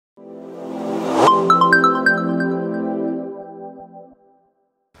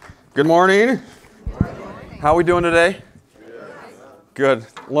Good morning. How are we doing today? Good.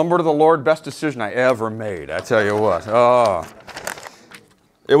 Lumber to the Lord, best decision I ever made. I tell you what. Oh,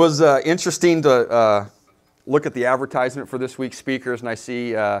 it was interesting to look at the advertisement for this week's speakers, and I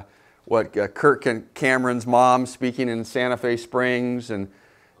see Kirk and Cameron's mom speaking in Santa Fe Springs, and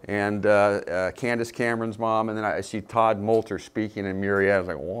Candace Cameron's mom, and then I see Todd Molter speaking in Murrieta. I was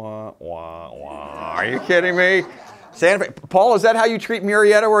like, wah, wah, wah. Are you kidding me? Santa Fe. Paul, is that how you treat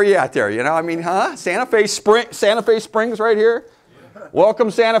Murrieta? Where are you at there? You know, I mean, huh? Santa Fe Springs right here? Yeah.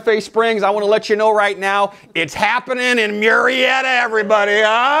 Welcome, Santa Fe Springs. I want to let you know right now, it's happening in Murrieta, everybody,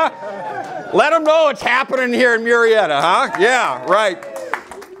 huh? Let them know it's happening here in Murrieta, huh? Yeah, right.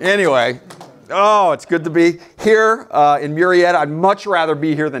 Anyway, oh, it's good to be here in Murrieta. I'd much rather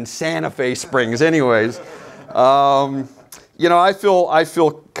be here than Santa Fe Springs anyways. You know, I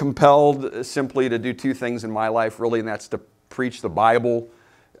feel compelled simply to do two things in my life, really, and that's to preach the Bible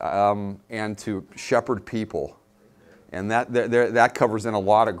and to shepherd people, and that covers in a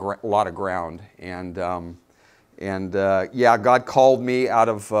lot of ground. And yeah, God called me out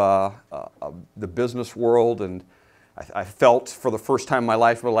of the business world, and I felt for the first time in my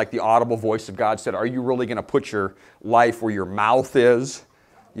life, like the audible voice of God said, "Are you really going to put your life where your mouth is,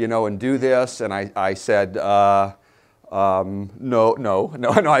 you know, and do this?" And I said. No.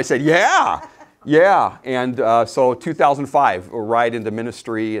 I said, yeah. And so 2005, right into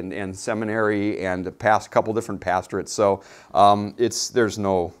ministry and seminary and past a couple different pastorates. So there's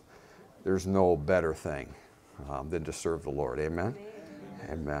no better thing than to serve the Lord. Amen.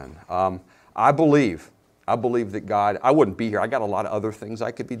 Amen. I believe that God. I wouldn't be here. I got a lot of other things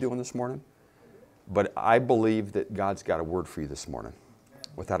I could be doing this morning, but I believe that God's got a word for you this morning,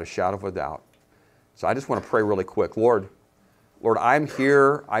 without a shadow of a doubt. So I just want to pray really quick. Lord, I'm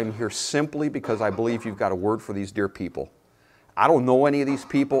here simply because I believe you've got a word for these dear people. I don't know any of these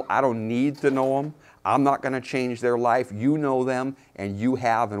people. I don't need to know them. I'm not going to change their life. You know them, and you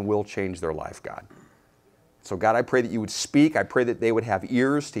have and will change their life, God. So God, I pray that you would speak. I pray that they would have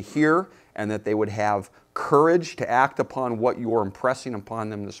ears to hear and that they would have courage to act upon what you are impressing upon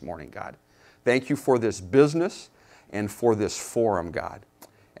them this morning, God. Thank you for this business and for this forum, God.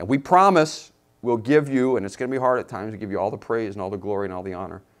 And we promise we'll give you, and it's going to be hard at times, to give you all the praise and all the glory and all the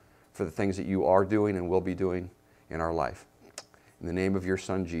honor for the things that you are doing and will be doing in our life. In the name of your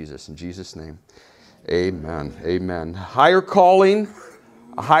Son, Jesus. In Jesus' name, amen. Amen. Higher calling,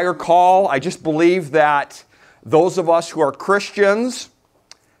 a higher call. I just believe that those of us who are Christians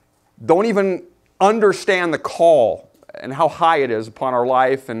don't even understand the call and how high it is upon our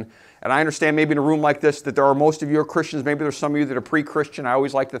life. And I understand maybe in a room like this that there are most of you are Christians. Maybe there's some of you that are pre-Christian. I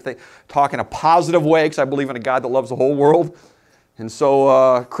always like to talk in a positive way because I believe in a God that loves the whole world. And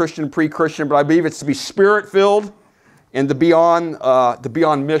so Christian, pre-Christian, but I believe it's to be Spirit-filled and to be on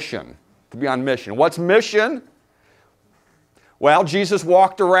mission. To be on mission. What's mission? Well, Jesus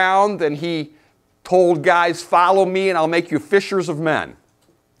walked around and he told guys, "Follow me and I'll make you fishers of men."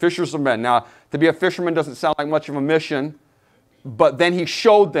 Fishers of men. Now, to be a fisherman doesn't sound like much of a mission. But then he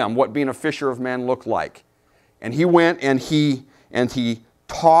showed them what being a fisher of men looked like. And he went and he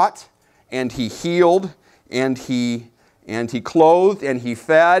taught and he healed and he clothed and he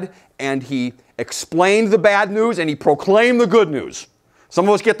fed and he explained the bad news and he proclaimed the good news. Some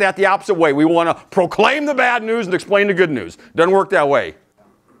of us get that the opposite way. We want to proclaim the bad news and explain the good news. Doesn't work that way.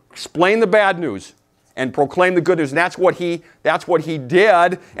 Explain the bad news and proclaim the good news. And that's what he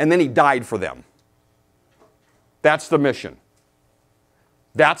did, and then he died for them. That's the mission.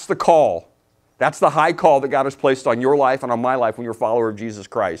 That's the call. That's the high call that God has placed on your life and on my life when you're a follower of Jesus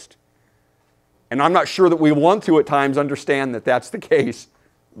Christ. And I'm not sure that we want to at times understand that that's the case,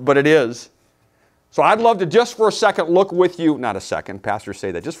 but it is. So I'd love to just for a second look with you, not a second, pastors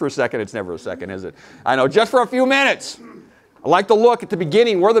say that, just for a second, it's never a second, is it? I know, just for a few minutes. I'd like to look at the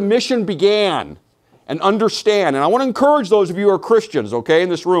beginning, where the mission began, and understand. And I want to encourage those of you who are Christians, okay, in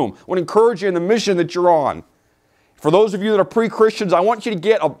this room. I want to encourage you in the mission that you're on. For those of you that are pre-Christians, I want you to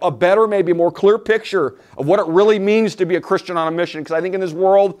get a better, maybe more clear picture of what it really means to be a Christian on a mission. Because I think in this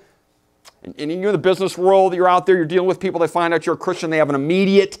world, and you're in the business world, you're out there, you're dealing with people, they find out you're a Christian, they have an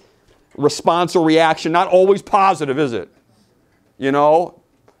immediate response or reaction. Not always positive, is it? You know,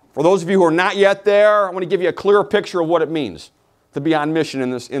 for those of you who are not yet there, I want to give you a clearer picture of what it means to be on mission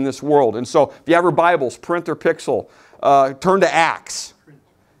in this world. And so, if you have your Bibles, print or pixel, turn to Acts.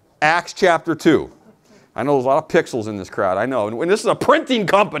 Acts chapter 2. I know there's a lot of pixels in this crowd, I know. And this is a printing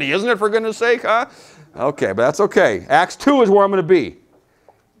company, isn't it, for goodness sake, huh? Okay, but that's okay. Acts 2 is where I'm going to be.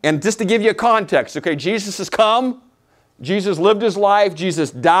 And just to give you a context, okay, Jesus has come. Jesus lived his life.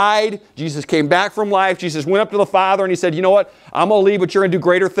 Jesus died. Jesus came back from life. Jesus went up to the Father and he said, you know what? I'm going to leave, but you're going to do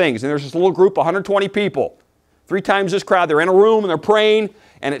greater things. And there's this little group, 120 people. 3 times this crowd. They're in a room and they're praying,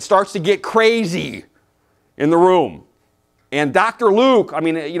 and it starts to get crazy in the room. And Dr. Luke, I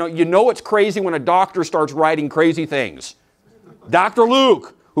mean, you know it's crazy when a doctor starts writing crazy things. Dr.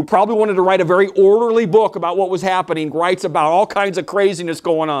 Luke, who probably wanted to write a very orderly book about what was happening, writes about all kinds of craziness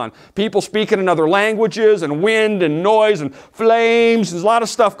going on. People speaking in other languages, and wind, and noise, and flames. There's a lot of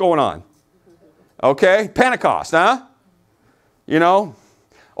stuff going on. Okay? Pentecost, huh? You know?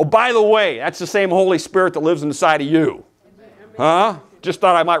 Oh, by the way, that's the same Holy Spirit that lives inside of you. Huh? Just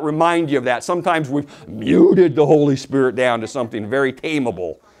thought I might remind you of that. Sometimes we've muted the Holy Spirit down to something very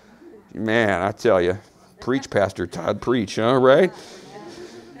tameable. Man, I tell you. Preach, Pastor Todd, preach, huh? Right?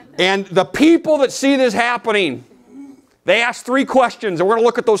 And the people that see this happening, they ask 3 questions, and we're going to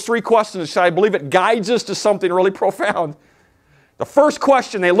look at those 3 questions. I believe it guides us to something really profound. The first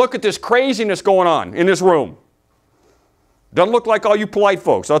question, they look at this craziness going on in this room. Doesn't look like all you polite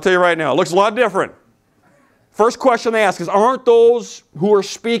folks, I'll tell you right now. It looks a lot different. First question they ask is, aren't those who are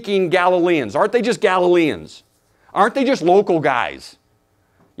speaking Galileans? Aren't they just Galileans? Aren't they just local guys?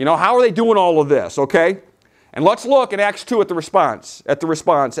 You know, how are they doing all of this, okay? And let's look at Acts 2 at the response.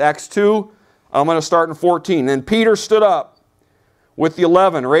 Acts 2, I'm going to start in 14. Then Peter stood up with the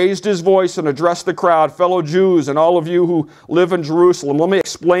 11, raised his voice and addressed the crowd, fellow Jews and all of you who live in Jerusalem. Let me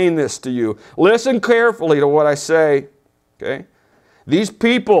explain this to you. Listen carefully to what I say. Okay? These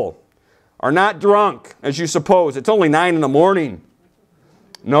people are not drunk, as you suppose. It's only 9 in the morning.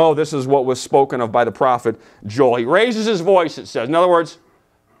 No, this is what was spoken of by the prophet Joel. He raises his voice, it says. In other words,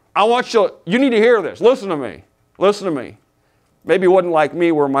 I want you need to hear this. Listen to me. Listen to me. Maybe it wasn't like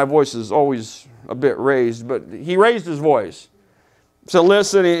me where my voice is always a bit raised, but he raised his voice. So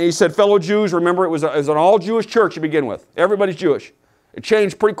listen, he said, fellow Jews, remember it was an all-Jewish church to begin with. Everybody's Jewish. It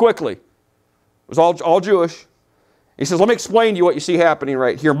changed pretty quickly. It was all Jewish. He says, let me explain to you what you see happening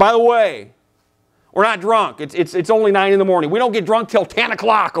right here. By the way, we're not drunk. It's only 9 in the morning. We don't get drunk till 10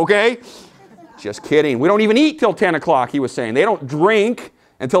 o'clock, okay? Just kidding. We don't even eat till 10 o'clock, he was saying. They don't drink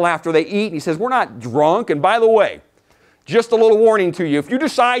until after they eat. And he says, we're not drunk. And by the way, just a little warning to you. If you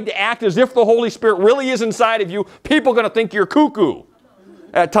decide to act as if the Holy Spirit really is inside of you, people are going to think you're cuckoo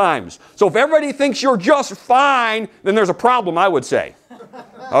at times. So if everybody thinks you're just fine, then there's a problem, I would say.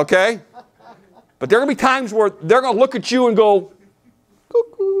 Okay? But there are going to be times where they're going to look at you and go,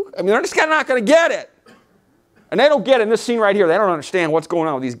 cuckoo. I mean, they're just not going to get it. And they don't get it in this scene right here. They don't understand what's going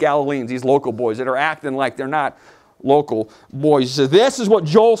on with these Galileans, these local boys that are acting like they're not local boys. He says, this is what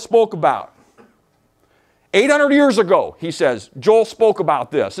Joel spoke about. 800 years ago, he says, Joel spoke about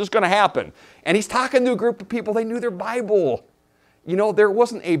this. This is going to happen. And he's talking to a group of people. They knew their Bible. You know, there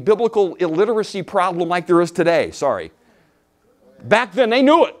wasn't a biblical illiteracy problem like there is today. Sorry. Back then, they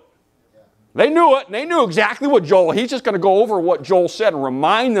knew it. They knew it, and they knew exactly what Joel, he's just going to go over what Joel said and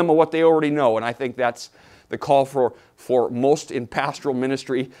remind them of what they already know. And I think that's the call for most in pastoral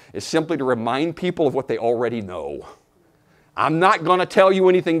ministry, is simply to remind people of what they already know. I'm not going to tell you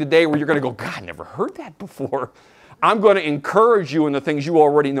anything today where you're going to go, God, I never heard that before. I'm going to encourage you in the things you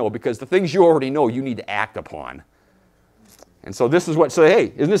already know, because the things you already know, you need to act upon. And so this is what, so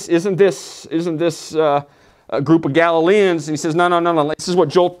hey, isn't this a group of Galileans? And he says, no. This is what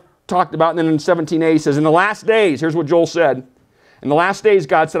Joel talked about. And then in 17a, he says, in the last days, here's what Joel said. In the last days,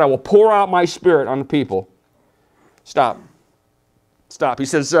 God said, I will pour out my Spirit on the people. Stop. He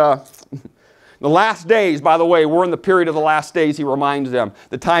says, the last days, by the way, we're in the period of the last days, he reminds them.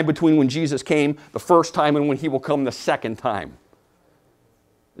 The time between when Jesus came the first time and when he will come the second time.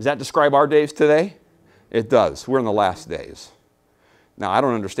 Does that describe our days today? It does. We're in the last days. Now, I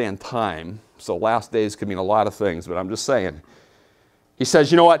don't understand time, so last days could mean a lot of things, but I'm just saying. He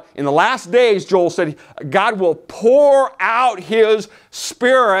says, you know what? In the last days, Joel said, God will pour out his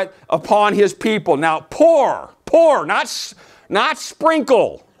Spirit upon his people. Now, pour, not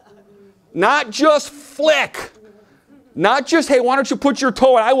sprinkle, not just flick, not just, hey, why don't you put your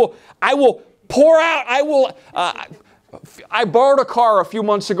toe in? I will pour out, I borrowed a car a few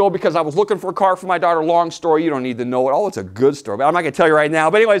months ago because I was looking for a car for my daughter. Long story, you don't need to know it. Oh, it's a good story, but I'm not going to tell you right now.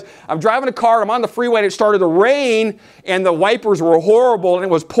 But anyways, I'm driving a car, I'm on the freeway, and it started to rain, and the wipers were horrible, and it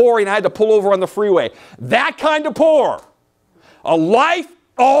was pouring, I had to pull over on the freeway. That kind of pour. A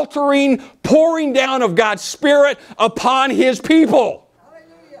life-altering pouring down of God's Spirit upon his people.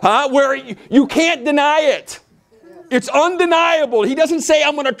 Where you can't deny it. It's undeniable. He doesn't say,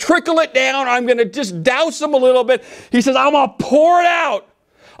 I'm going to trickle it down. I'm going to just douse them a little bit. He says, I'm going to pour it out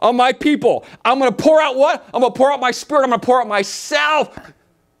on my people. I'm going to pour out what? I'm going to pour out my Spirit. I'm going to pour out myself.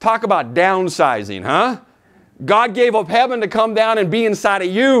 Talk about downsizing, huh? God gave up heaven to come down and be inside of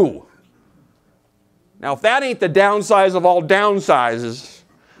you. Now, if that ain't the downsize of all downsizes,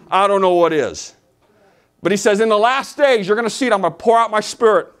 I don't know what is. But he says, in the last days, you're going to see it. I'm going to pour out my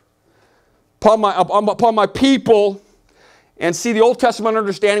Spirit upon my people. And see, the Old Testament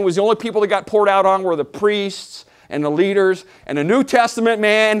understanding was the only people that got poured out on were the priests and the leaders. And the New Testament,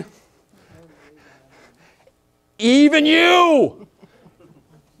 man, even you,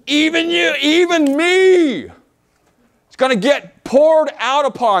 even me, it's going to get poured out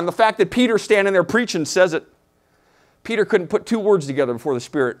upon. The fact that Peter's standing there preaching says it. Peter couldn't put two words together before the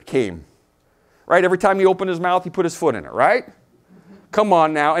Spirit came. Right? Every time he opened his mouth, he put his foot in it, right? Come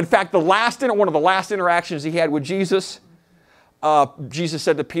on now. In fact, one of the last interactions he had with Jesus, Jesus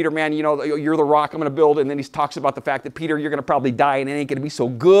said to Peter, man, you know, you're the rock I'm going to build. And then he talks about the fact that, Peter, you're going to probably die and it ain't going to be so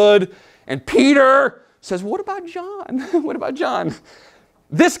good. And Peter says, what about John? What about John?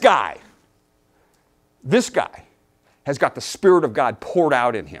 This guy has got the Spirit of God poured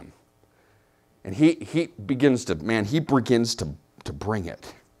out in him. And he begins to bring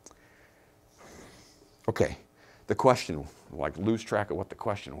it. Okay, the question, like lose track of what the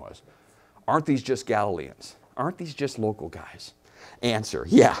question was. Aren't these just Galileans? Aren't these just local guys? Answer,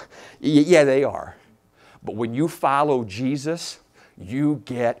 yeah, they are. But when you follow Jesus, you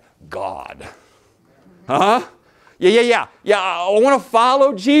get God. Huh? Yeah, I want to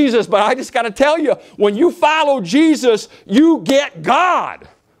follow Jesus, but I just got to tell you, when you follow Jesus, you get God.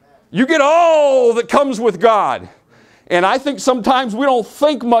 You get all that comes with God. And I think sometimes we don't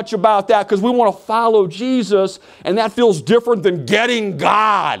think much about that because we want to follow Jesus, and that feels different than getting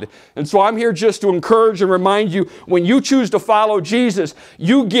God. And so I'm here just to encourage and remind you, when you choose to follow Jesus,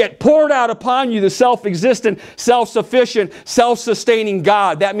 you get poured out upon you the self-existent, self-sufficient, self-sustaining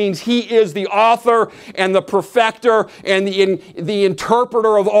God. That means He is the author and the perfecter and the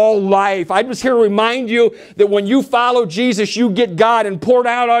interpreter of all life. I'm just here to remind you that when you follow Jesus, you get God, and poured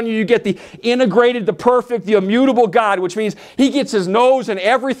out on you, you get the integrated, the perfect, the immutable God, which means He gets His nose in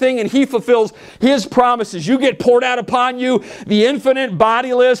everything and He fulfills His promises. You get poured out upon you, the infinite,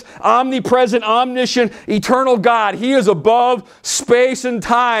 bodiless, omnipresent, omniscient, eternal God. He is above space and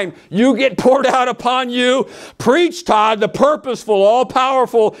time. You get poured out upon you. Preach, Todd, the purposeful,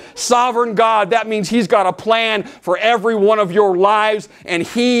 all-powerful, sovereign God. That means He's got a plan for every one of your lives, and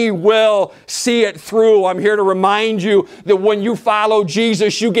He will see it through. I'm here to remind you that when you follow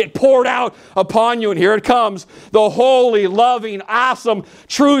Jesus, you get poured out upon you, and here it comes. The holy, loving, awesome,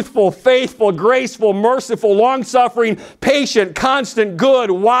 truthful, faithful, graceful, merciful, long-suffering, patient, constant,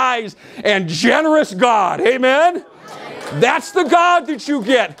 good, wise, and generous God. Amen? That's the God that you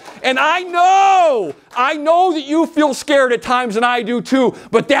get. And I know that you feel scared at times, and I do too,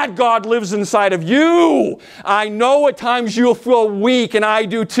 but that God lives inside of you. I know at times you'll feel weak, and I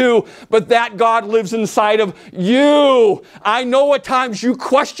do too, but that God lives inside of you. I know at times you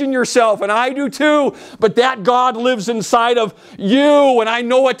question yourself, and I do too, but that God lives inside of you. And I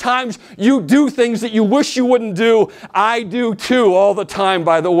know at times you do things that you wish you wouldn't do. I do too, all the time,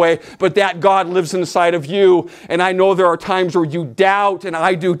 by the way, but that God lives inside of you. And I know there are times where you doubt, and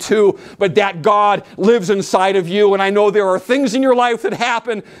I do too, but that God lives inside of you. And I know there are things in your life that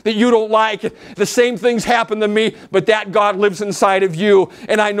happen that you don't like. The same things happen to me, but that God lives inside of you.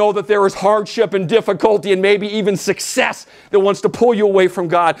 And I know that there is hardship and difficulty and maybe even success that wants to pull you away from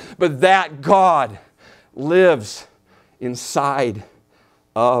God, but that God lives inside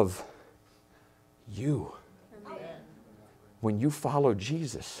of you. When you follow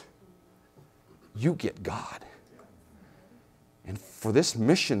Jesus, you get God. And for this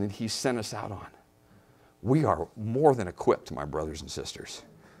mission that He sent us out on, we are more than equipped, my brothers and sisters,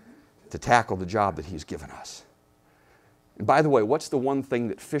 to tackle the job that He's given us. And by the way, what's the one thing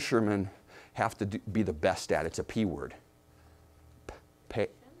that fishermen have to be the best at? It's a P word.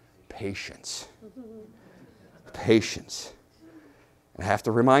 Patience. Patience. And I have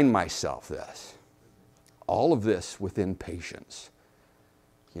to remind myself this. All of this within patience.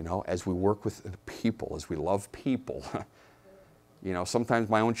 You know, as we work with people, as we love people. You know, sometimes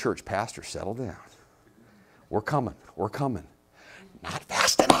my own church pastor, settle down. We're coming. Not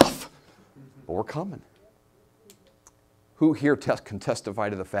fast enough, but we're coming. Who here can testify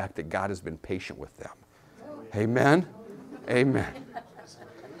to the fact that God has been patient with them? Amen? Amen.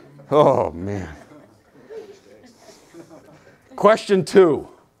 Oh, man. Question 2.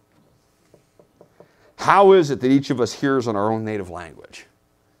 How is it that each of us hears in our own native language?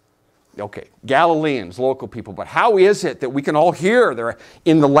 Okay, Galileans, local people, but how is it that we can all hear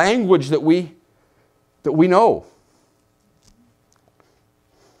in the language that we know?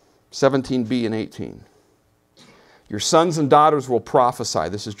 17b and 18. Your sons and daughters will prophesy.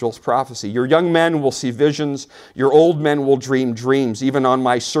 This is Joel's prophecy. Your young men will see visions. Your old men will dream dreams. Even on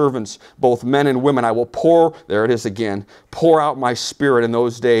my servants, both men and women, I will pour, there it is again, pour out my Spirit in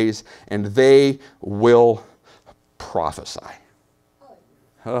those days, and they will prophesy.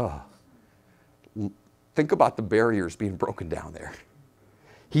 Oh. Think about the barriers being broken down there.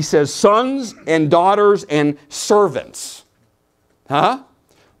 He says sons and daughters and servants. Huh?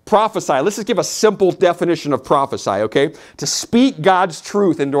 Prophesy. Let's just give a simple definition of prophesy, okay? To speak God's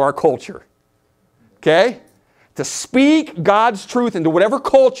truth into our culture. Okay? To speak God's truth into whatever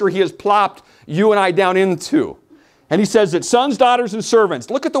culture He has plopped you and I down into. And He says that sons, daughters, and servants.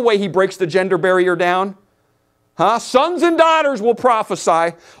 Look at the way He breaks the gender barrier down. Huh? Sons and daughters will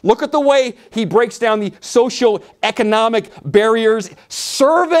prophesy. Look at the way He breaks down the socio-economic barriers.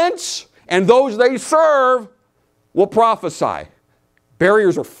 Servants and those they serve will prophesy.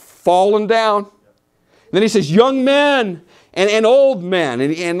 Barriers are falling down. Then He says young men and old men.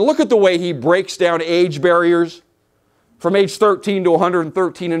 And look at the way He breaks down age barriers from age 13 to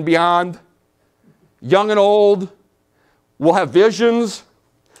 113 and beyond. Young and old will have visions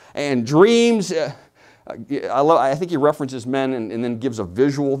and dreams. I think He references men and then gives a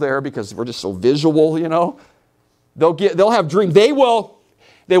visual there because we're just so visual, you know. They'll have dreams. They will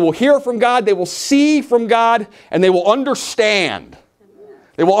hear from God, they will see from God, and they will understand.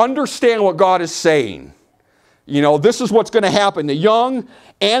 They will understand what God is saying. You know, this is what's going to happen. The young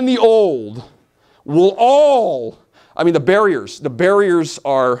and the old will all, I mean, the barriers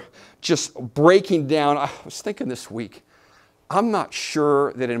are just breaking down. I was thinking this week, I'm not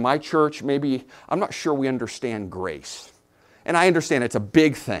sure that in my church, I'm not sure we understand grace. And I understand it's a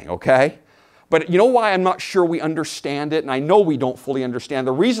big thing, okay? But you know why I'm not sure we understand it? And I know we don't fully understand.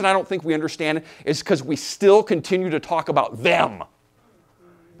 The reason I don't think we understand it is because we still continue to talk about them.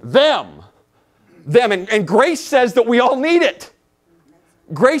 Them. And grace says that we all need it.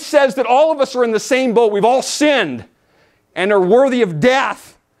 Grace says that all of us are in the same boat. We've all sinned and are worthy of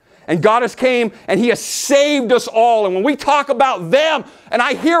death. And God has came and He has saved us all. And when we talk about them, and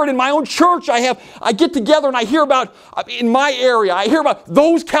I hear it in my own church, I get together and I hear about, in my area, I hear about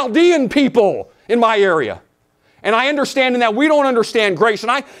those Chaldean people in my area. And I understand in that we don't understand grace.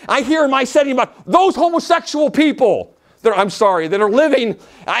 And I hear in my setting about those homosexual people that are living,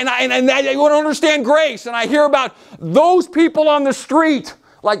 and they don't understand grace. And I hear about those people on the street,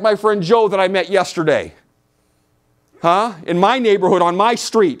 like my friend Joe that I met yesterday. Huh? In my neighborhood, on my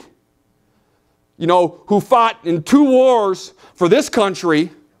street. You know, who fought in 2 wars for this country,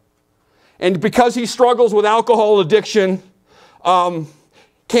 and because he struggles with alcohol addiction,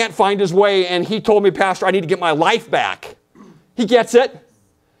 can't find his way, and he told me, Pastor, I need to get my life back. He gets it.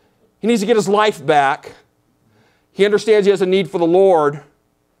 He needs to get his life back. He understands he has a need for the Lord.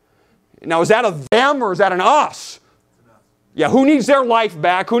 Now, is that a them or is that an us? Yeah, who needs their life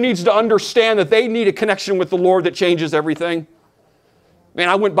back? Who needs to understand that they need a connection with the Lord that changes everything? Man,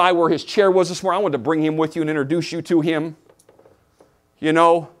 I went by where his chair was this morning. I wanted to bring him with you and introduce you to him. You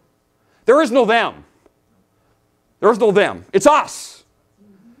know, there is no them. There is no them. It's us.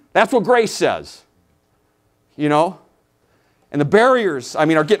 That's what grace says. You know? And the barriers,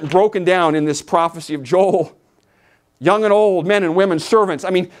 are getting broken down in this prophecy of Joel. Young and old, men and women, servants.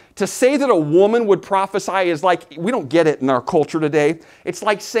 To say that a woman would prophesy is like, we don't get it in our culture today. It's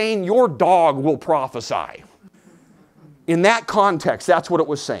like saying your dog will prophesy. In that context, that's what it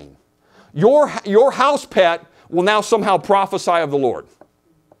was saying. Your house pet will now somehow prophesy of the Lord.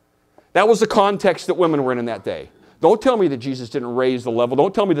 That was the context that women were in that day. Don't tell me that Jesus didn't raise the level.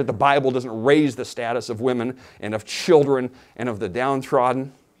 Don't tell me that the Bible doesn't raise the status of women and of children and of the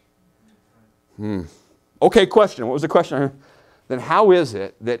downtrodden. Okay, question. What was the question? Then how is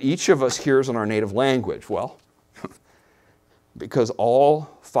it that each of us hears in our native language? Well, because all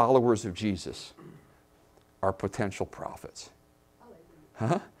followers of Jesus are potential prophets.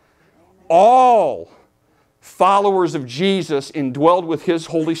 Huh? All followers of Jesus indwelled with His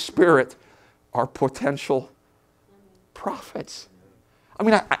Holy Spirit are potential prophets.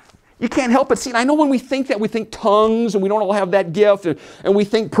 You can't help but see. And I know when we think that, we think tongues, and we don't all have that gift, and we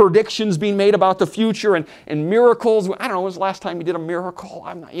think predictions being made about the future and miracles. I don't know, when was the last time you did a miracle?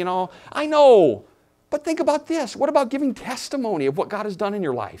 I know. But think about this. What about giving testimony of what God has done in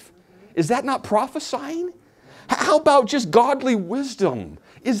your life? Is that not prophesying? How about just godly wisdom?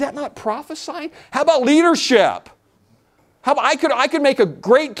 Is that not prophesying? How about leadership? How about, I could make a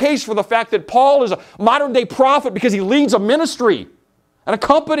great case for the fact that Paul is a modern-day prophet because he leads a ministry and a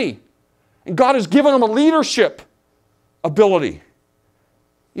company. And God has given him a leadership ability.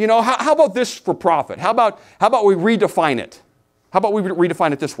 You know, how about this for prophet? How about we redefine it? How about we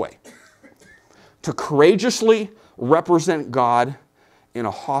redefine it this way? To courageously represent God in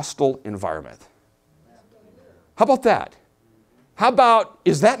a hostile environment? How about that? How about,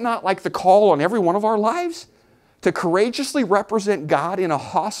 is that not like the call on every one of our lives? To courageously represent God in a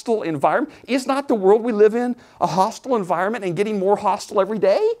hostile environment? Is not the world we live in a hostile environment and getting more hostile every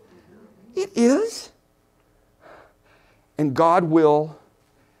day? It is. And God will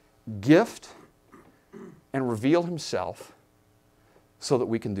gift and reveal himself so that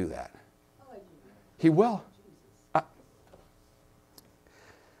we can do that. He will.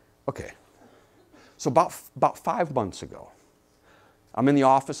 Okay. So about 5 months ago, I'm in the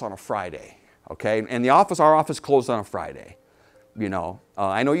office on a Friday, okay? And our office closed on a Friday, you know.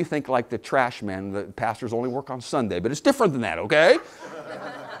 I know you think like the trash men, the pastors only work on Sunday, but it's different than that, okay?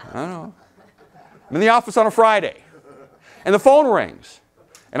 I don't know. I'm in the office on a Friday, and the phone rings.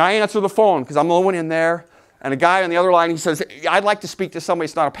 And I answer the phone because I'm the only one in there. And a guy on the other line, he says, I'd like to speak to somebody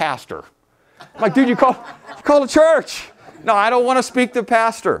that's not a pastor. I'm like, dude, you call the church. No, I don't want to speak to the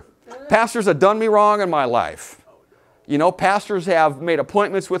pastor. Pastors have done me wrong in my life. You know, pastors have made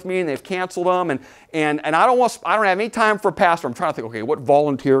appointments with me and they've canceled them. And I don't have any time for a pastor. I'm trying to think, okay, what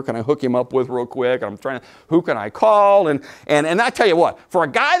volunteer can I hook him up with real quick? I'm trying to, who can I call? And I tell you what, for a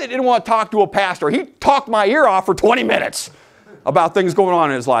guy that didn't want to talk to a pastor, he talked my ear off for 20 minutes about things going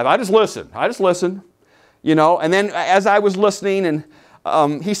on in his life. I just listened. You know, and then as I was listening,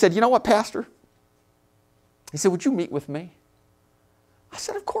 and he said, you know what, Pastor? He said, would you meet with me? I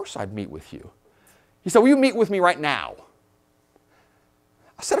said, of course I'd meet with you. He said, will you meet with me right now?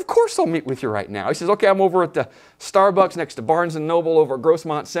 I said, of course I'll meet with you right now. He says, okay, I'm over at the Starbucks next to Barnes & Noble over at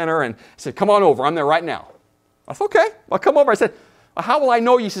Grossmont Center. And I said, come on over. I'm there right now. I said, okay, I'll come over. I said, how will I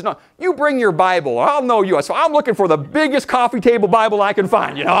know you? He says, no, you bring your Bible. I'll know you. So I'm looking for the biggest coffee table Bible I can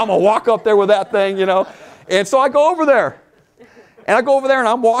find. You know, I'm going to walk up there with that thing, you know. And so I go over there. And I go over there and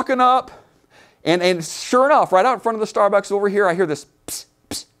I'm walking up. And sure enough, right out in front of the Starbucks over here, I hear this psst,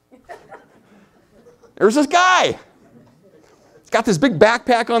 psst. There's this guy. He's got this big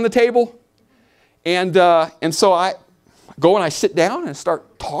backpack on the table. And so I go and I sit down and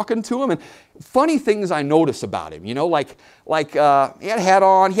start talking to him. And funny things I notice about him, you know, like he had a hat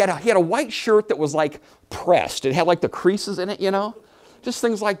on. He had a white shirt that was like pressed. It had like the creases in it, you know. Just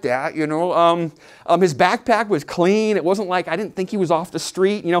things like that, you know. His backpack was clean. It wasn't like, I didn't think he was off the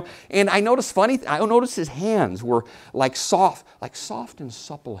street, you know. And I noticed his hands were like soft and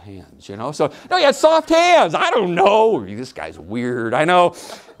supple hands, you know. So, no, he had soft hands. I don't know. This guy's weird, I know.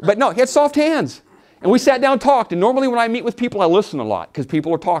 But no, he had soft hands. And we sat down and talked. And normally when I meet with people, I listen a lot because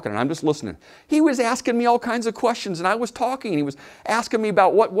people are talking and I'm just listening. He was asking me all kinds of questions and I was talking. And he was asking me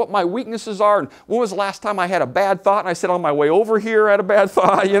about what my weaknesses are and when was the last time I had a bad thought. And I said, on my way over here, I had a bad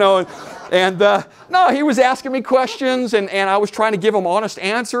thought, you know. No, he was asking me questions and I was trying to give him honest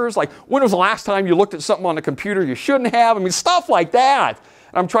answers. Like, when was the last time you looked at something on the computer you shouldn't have? I mean, stuff like that.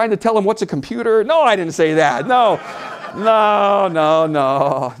 And I'm trying to tell him what's a computer. No, I didn't say that. No.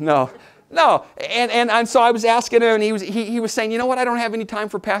 No, and so I was asking him, and he was saying, you know what, I don't have any time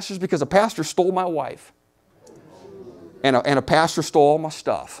for pastors because a pastor stole my wife. And a pastor stole all my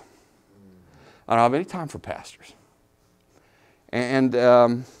stuff. I don't have any time for pastors. And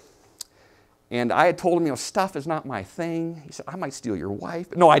I had told him, you know, stuff is not my thing. He said, I might steal your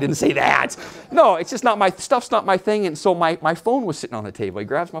wife. No, I didn't say that. No, it's just stuff's not my thing. And so my phone was sitting on the table. He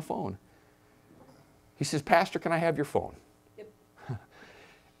grabs my phone. He says, Pastor, can I have your phone?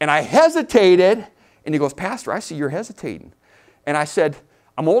 And I hesitated, and he goes, Pastor, I see you're hesitating. And I said,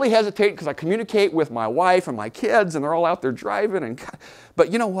 I'm only hesitating because I communicate with my wife and my kids, and they're all out there driving.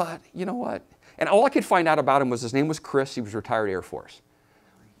 But you know what? And all I could find out about him was his name was Chris. He was retired Air Force.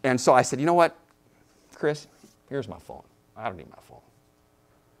 And so I said, you know what, Chris, here's my phone. I don't need my phone.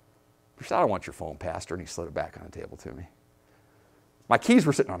 He said, I don't want your phone, Pastor. And he slid it back on the table to me. My keys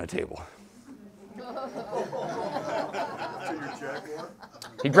were sitting on the table.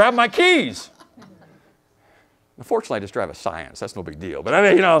 He grabbed my keys. Unfortunately, I just drive a Science. That's no big deal. But I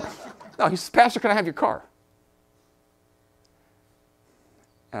mean, you know, no, he says, Pastor, can I have your car?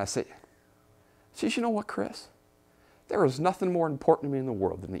 And I said, you know what, Chris? There is nothing more important to me in the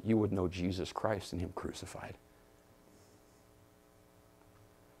world than that you would know Jesus Christ and Him crucified.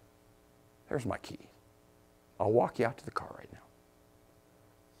 There's my key. I'll walk you out to the car right now.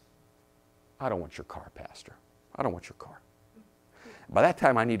 I don't want your car, Pastor. I don't want your car. By that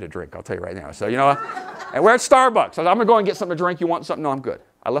time, I need a drink, I'll tell you right now. So, you know, and we're at Starbucks. I said, I'm going to go and get something to drink. You want something? No, I'm good.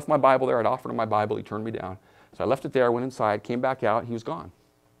 I left my Bible there. I'd offered him my Bible. He turned me down. So I left it there, went inside, came back out. He was gone.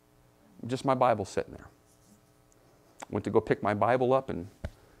 Just my Bible sitting there. Went to go pick my Bible up, and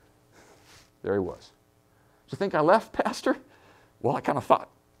there he was. Do you think I left, Pastor? Well, I kind of thought,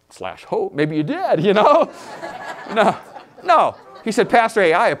 /hope, maybe you did, you know. No. He said, Pastor,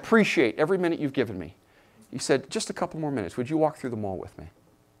 hey, I appreciate every minute you've given me. He said, just a couple more minutes. Would you walk through the mall with me?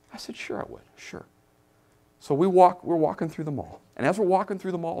 I said, sure, I would. Sure. So we're walking through the mall. And as we're walking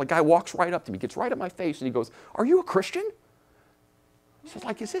through the mall, a guy walks right up to me, gets right at my face, and he goes, are you a Christian? I said,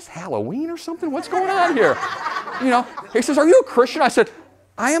 like, is this Halloween or something? What's going on here? You know, he says, are you a Christian? I said,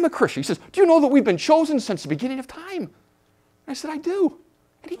 I am a Christian. He says, do you know that we've been chosen since the beginning of time? I said, I do.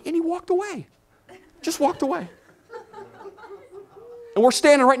 And he walked away. Just walked away. And we're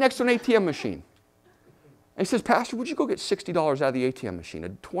standing right next to an ATM machine. And he says, Pastor, would you go get $60 out of the ATM machine, a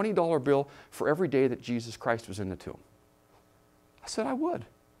 $20 bill for every day that Jesus Christ was in the tomb? I said, I would.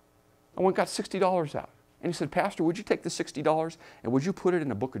 I went and got $60 out. And he said, Pastor, would you take the $60 and would you put it in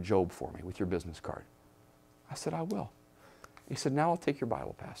the book of Job for me with your business card? I said, I will. He said, now I'll take your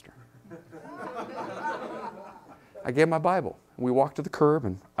Bible, Pastor. I gave him my Bible. We walked to the curb,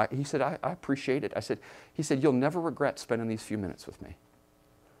 and he said, I appreciate it. He said, you'll never regret spending these few minutes with me.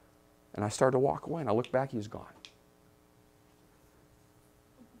 And I started to walk away, and I looked back, he was gone.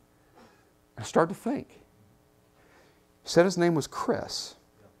 I started to think. He said his name was Chris,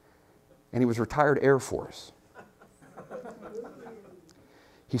 and he was retired Air Force.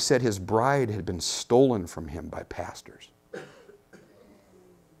 He said his bride had been stolen from him by pastors.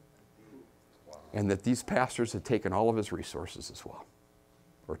 And that these pastors had taken all of his resources as well,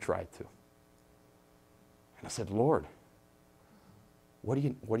 or tried to. And I said, Lord, what do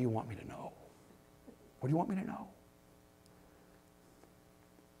you want me to know? What do you want me to know?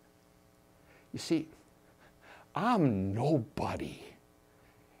 You see, I'm nobody.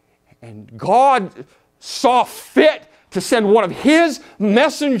 And God saw fit to send one of His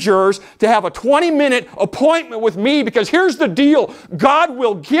messengers to have a 20-minute appointment with me, because here's the deal. God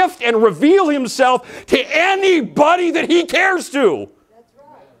will gift and reveal Himself to anybody that He cares to. That's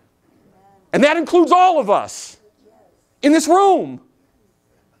right. And that includes all of us in this room.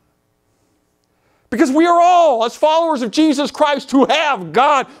 Because we are all, as followers of Jesus Christ who have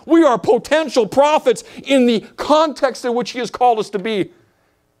God, we are potential prophets in the context in which He has called us to be.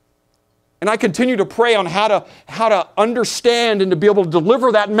 And I continue to pray on how to understand and to be able to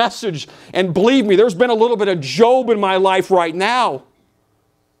deliver that message. And believe me, there's been a little bit of Job in my life right now.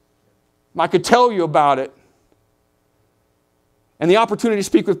 I could tell you about it. And the opportunity to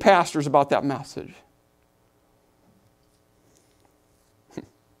speak with pastors about that message.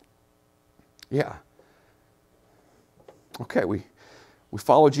 Yeah. Okay, we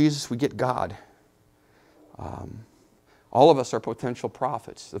follow Jesus, we get God. All of us are potential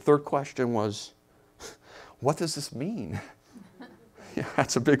prophets. The third question was, what does this mean? Yeah,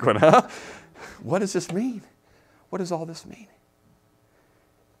 that's a big one, huh? What does this mean? What does all this mean?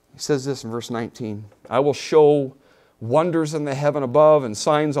 He says this in verse 19, I will show wonders in the heaven above and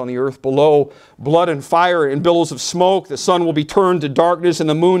signs on the earth below, blood and fire and billows of smoke. The sun will be turned to darkness and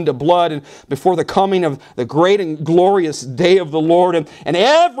the moon to blood, and before the coming of the great and glorious day of the Lord. And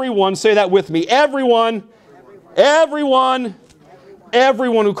everyone, say that with me, everyone who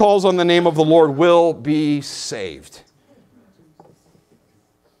calls on the name of the Lord will be saved. It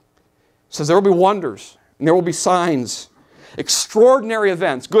says there will be wonders and there will be signs, extraordinary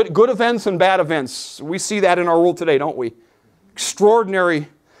events, good events and bad events. We see that in our world today, don't we? Extraordinary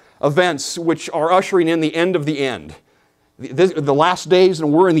events which are ushering in the end of the end. The last days,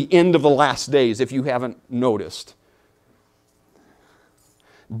 and we're in the end of the last days, if you haven't noticed.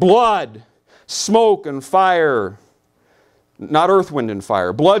 Blood, smoke, and fire. Not earth, wind, and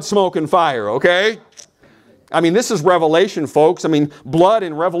fire. Blood, smoke, and fire, okay? I mean, this is Revelation, folks. I mean, blood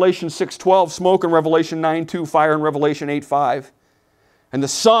in Revelation 6:12, smoke in Revelation 9:2, fire in Revelation 8:5. And the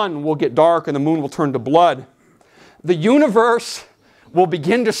sun will get dark and the moon will turn to blood. The universe will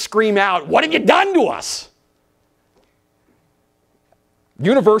begin to scream out, what have you done to us? The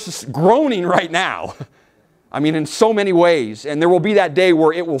universe is groaning right now. I mean, in so many ways. And there will be that day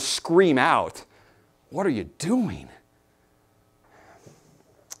where it will scream out, what are you doing?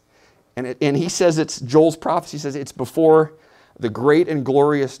 And he says it's, Joel's prophecy says it's before the great and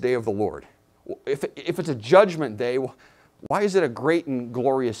glorious day of the Lord. If it's a judgment day, why is it a great and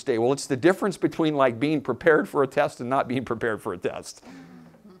glorious day? Well, it's the difference between like being prepared for a test and not being prepared for a test.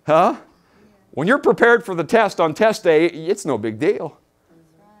 Huh? When you're prepared for the test on test day, it's no big deal.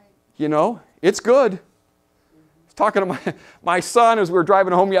 You know, it's good. I was talking to my son as we were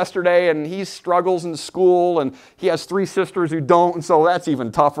driving home yesterday, and he struggles in school, and he has 3 sisters who don't, and so that's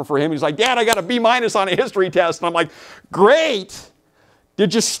even tougher for him. He's like, Dad, I got a B- on a history test. And I'm like, great.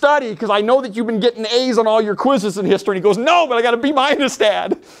 Did you study? Because I know that you've been getting A's on all your quizzes in history. And he goes, no, but I got a B-, Dad. I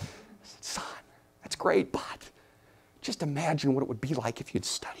said, son, that's great, but just imagine what it would be like if you'd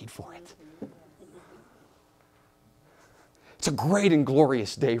studied for it. It's a great and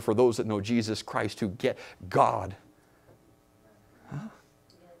glorious day for those that know Jesus Christ, who get God. Huh?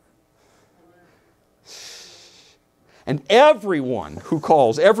 And everyone who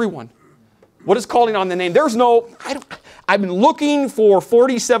calls, everyone. What is calling on the name? There's no, I've been looking for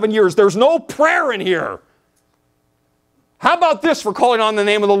 47 years. There's no prayer in here. How about this for calling on the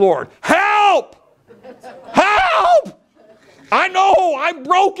name of the Lord? Help! Help! I know I'm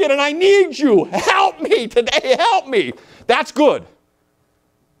broken and I need you. Help me today. Help me. That's good.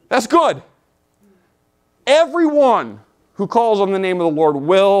 That's good. Everyone who calls on the name of the Lord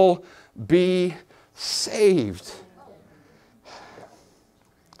will be saved.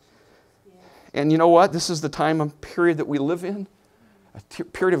 And you know what? This is the time and period that we live in, a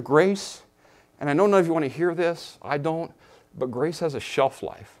period of grace. And I don't know if you want to hear this. I don't. But grace has a shelf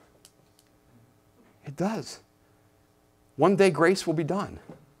life. It does. One day grace will be done.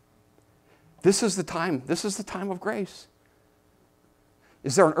 This is the time. This is the time of grace.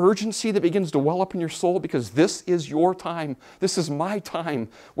 Is there an urgency that begins to well up in your soul? Because this is your time. This is my time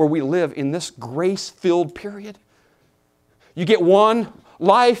where we live in this grace-filled period. You get one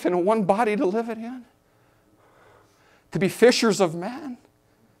life and one body to live it in. To be fishers of men.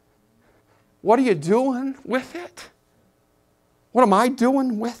 What are you doing with it? What am I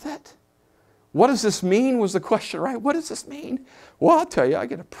doing with it? What does this mean was the question, right? What does this mean? Well, I'll tell you, I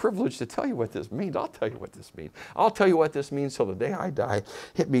get a privilege to tell you what this means. I'll tell you what this means. I'll tell you what this means till the day I die.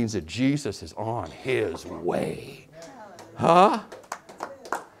 It means that Jesus is on His way. Huh?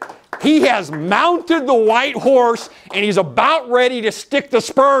 He has mounted the white horse and He's about ready to stick the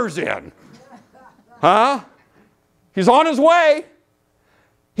spurs in. Huh? He's on His way.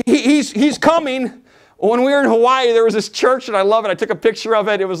 He's coming. When we were in Hawaii, there was this church, and I love it. I took a picture of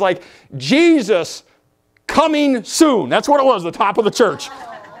it. It was like, Jesus coming soon. That's what it was, the top of the church.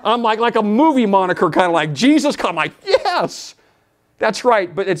 I'm like a movie moniker, kind of like, Jesus come. I'm like, yes, that's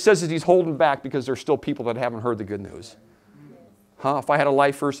right. But it says that He's holding back because there's still people that haven't heard the good news. Huh? If I had a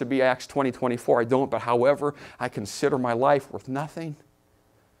life verse, it'd be Acts 20:24. I don't, but however, I consider my life worth nothing.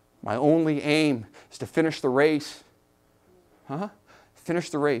 My only aim is to finish the race. Huh?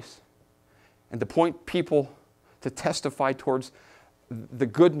 Finish the race. And to point people to testify towards the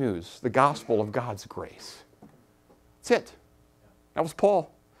good news, the gospel of God's grace. That's it. That was Paul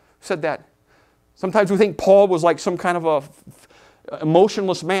who said that. Sometimes we think Paul was like some kind of a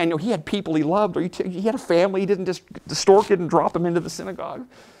emotionless man. You know, he had people he loved, or he had a family. He didn't just distort it and drop them into the synagogue.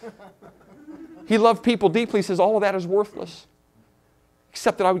 He loved people deeply. He says, all of that is worthless,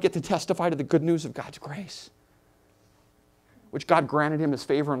 except that I would get to testify to the good news of God's grace, which God granted him His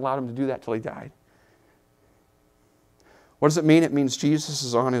favor and allowed him to do that till he died. What does it mean? It means Jesus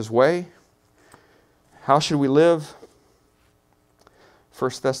is on His way. How should we live?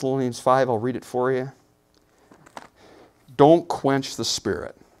 1 Thessalonians 5, I'll read it for you. Don't quench the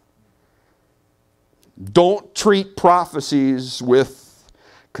Spirit. Don't treat prophecies with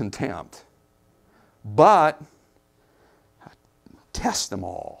contempt, but test them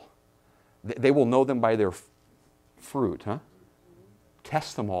all. They will know them by their fruit, huh?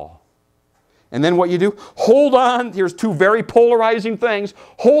 Test them all. And then what you do, hold on. Here's two very polarizing things.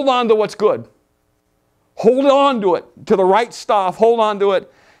 Hold on to what's good. Hold on to it, to the right stuff. Hold on to it.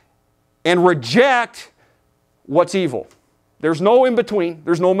 And reject what's evil. There's no in between.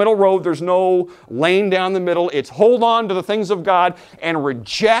 There's no middle road. There's no lane down the middle. It's hold on to the things of God and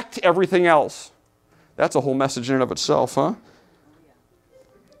reject everything else. That's a whole message in and of itself, huh?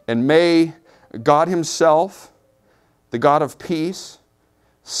 And may God Himself, the God of peace,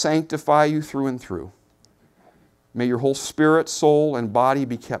 sanctify you through and through. May your whole spirit, soul, and body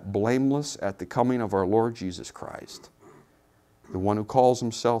be kept blameless at the coming of our Lord Jesus Christ, the one who calls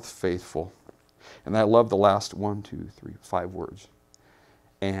Himself faithful. And I love the last 5 words.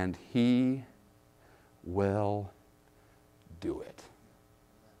 And He will do it.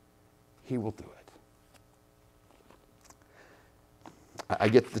 He will do it. I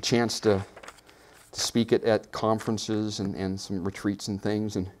get the chance to speak at conferences and some retreats and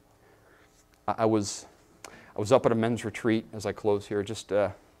things. And I was up at a men's retreat, as I close here, just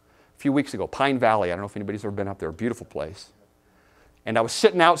a few weeks ago. Pine Valley. I don't know if anybody's ever been up there. A beautiful place. And I was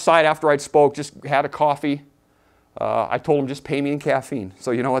sitting outside after I'd spoke, just had a coffee. I told them, just pay me in caffeine.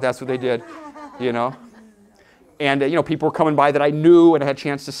 So you know what? That's what they did. You know. And people were coming by that I knew, and I had a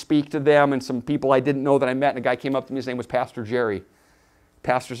chance to speak to them, and some people I didn't know that I met. And a guy came up to me. His name was Pastor Jerry.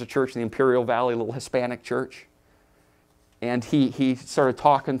 Pastors a church in the Imperial Valley, a little Hispanic church. And he started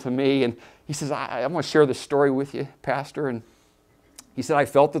talking to me, and he says, I want to share this story with you, Pastor. And he said, I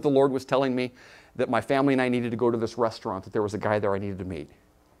felt that the Lord was telling me that my family and I needed to go to this restaurant, that there was a guy there I needed to meet.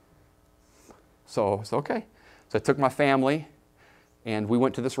 So it's okay. So I took my family, and we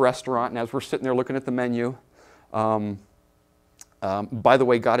went to this restaurant, and as we're sitting there looking at the menu, by the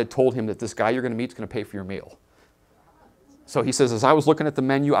way, God had told him that this guy you're going to meet is going to pay for your meal. So he says, as I was looking at the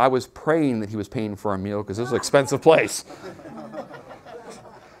menu, I was praying that he was paying for our meal because this is an expensive place.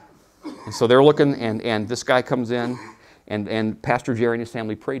 And so they're looking, and this guy comes in, and Pastor Jerry and his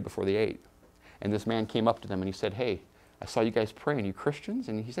family prayed before they ate. And this man came up to them and he said, hey, I saw you guys praying. Are you Christians?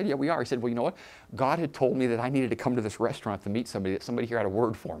 And he said, yeah, we are. He said, well, you know what? God had told me that I needed to come to this restaurant to meet somebody, that somebody here had a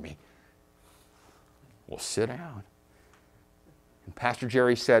word for me. Well, sit down. And Pastor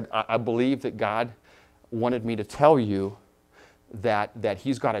Jerry said, I believe that God wanted me to tell you that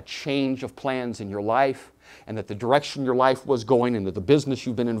he's got a change of plans in your life, and that the direction your life was going and that the business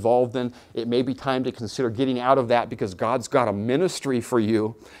you've been involved in, it may be time to consider getting out of that because God's got a ministry for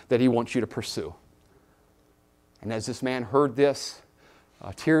you that he wants you to pursue. And as this man heard this,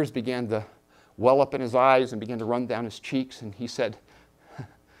 tears began to well up in his eyes and began to run down his cheeks. And he said,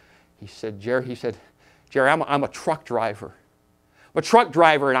 Jerry, I'm a truck driver. I'm a truck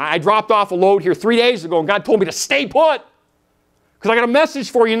driver, and I dropped off a load here 3 days ago, and God told me to stay put because I got a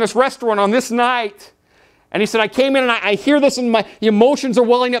message for you in this restaurant on this night. And he said, I came in and I hear this and the emotions are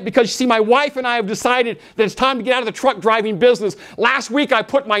welling up because, you see, my wife and I have decided that it's time to get out of the truck driving business. Last week I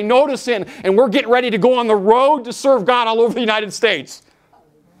put my notice in and we're getting ready to go on the road to serve God all over the United States.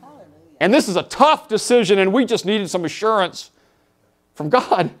 Hallelujah. And this is a tough decision, and we just needed some assurance from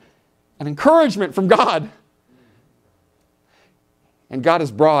God and encouragement from God. And God has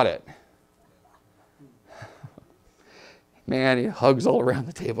brought it. Man, he hugs all around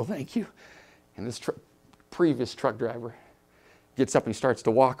the table. Thank you. And this previous truck driver gets up and he starts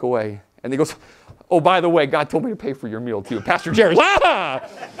to walk away. And he goes, oh, by the way, God told me to pay for your meal too. Pastor Jerry,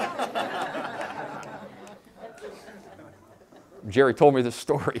 Jerry told me this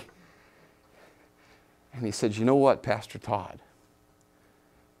story. And he said, you know what, Pastor Todd?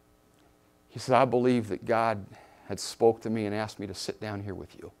 He said, I believe that God had spoke to me and asked me to sit down here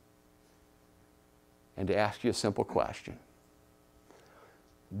with you and to ask you a simple question.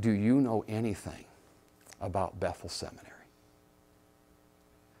 Do you know anything about Bethel Seminary?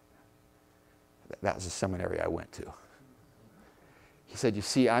 That was the seminary I went to. He said, you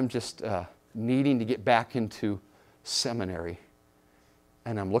see, I'm just needing to get back into seminary,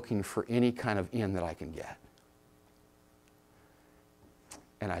 and I'm looking for any kind of in that I can get.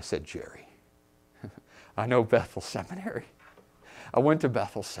 And I said, Jerry, I know Bethel Seminary. I went to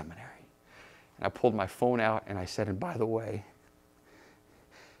Bethel Seminary. And I pulled my phone out and I said, and by the way,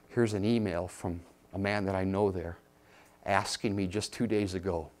 here's an email from a man that I know there asking me just 2 days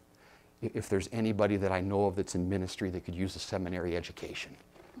ago if there's anybody that I know of that's in ministry that could use a seminary education.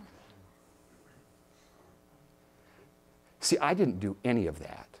 See, I didn't do any of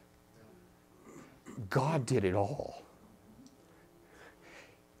that. God did it all.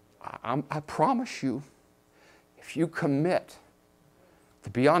 I promise you, if you commit to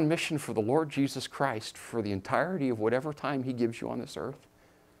be on mission for the Lord Jesus Christ for the entirety of whatever time he gives you on this earth,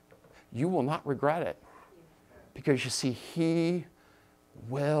 you will not regret it. Because you see, he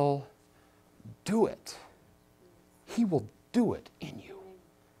will do it. He will do it in you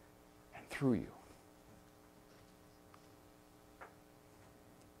and through you.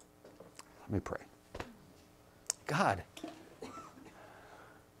 Let me pray. God,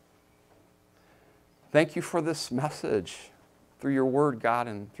 thank you for this message through your word, God,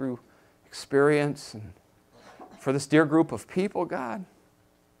 and through experience, and for this dear group of people, God.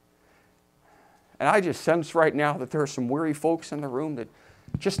 And I just sense right now that there are some weary folks in the room that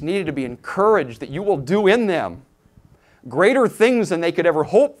just needed to be encouraged that you will do in them greater things than they could ever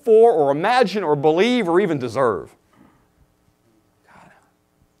hope for or imagine or believe or even deserve. God,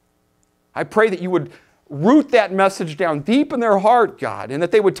 I pray that you would root that message down deep in their heart, God, and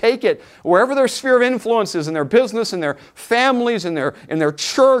that they would take it wherever their sphere of influence is, in their business, in their families, in their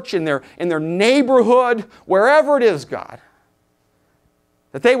church, in their neighborhood, wherever it is, God.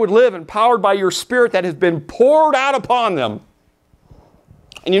 That they would live empowered by your Spirit that has been poured out upon them.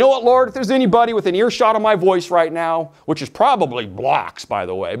 And you know what, Lord? If there's anybody with an earshot of my voice right now, which is probably blocks, by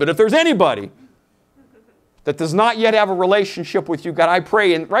the way, but if there's anybody that does not yet have a relationship with you, God, I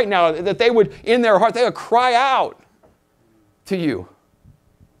pray and right now that they would, in their heart, they would cry out to you.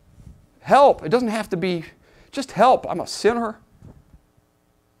 Help. It doesn't have to be just help. I'm a sinner.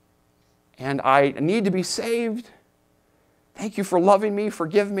 And I need to be saved. Thank you for loving me,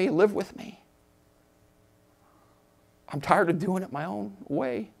 forgive me, live with me. I'm tired of doing it my own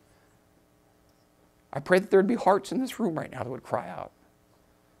way. I pray that there would be hearts in this room right now that would cry out.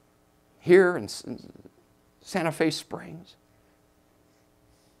 Here in Santa Fe Springs.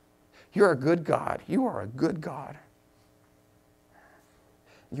 You're a good God. You are a good God.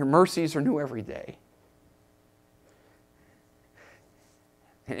 Your mercies are new every day.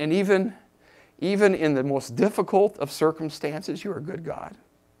 And even in the most difficult of circumstances, you're a good God.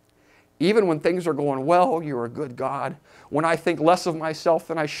 Even when things are going well, you're a good God. When I think less of myself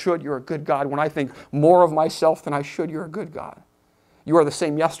than I should, you're a good God. When I think more of myself than I should, you're a good God. You are the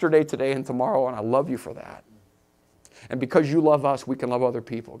same yesterday, today, and tomorrow, and I love you for that. And because you love us, we can love other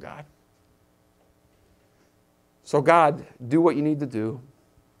people, God. So God, do what you need to do.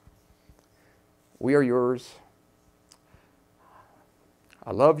 We are yours.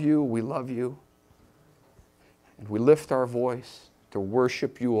 I love you, we love you. And we lift our voice to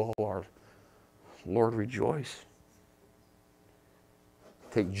worship you, all our Lord, rejoice.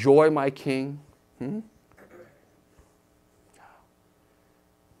 Take joy, my King.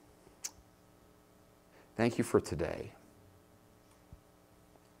 Thank you for today.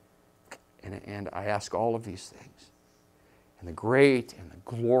 And I ask all of these things in the great and the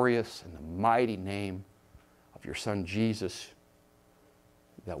glorious and the mighty name of your Son, Jesus,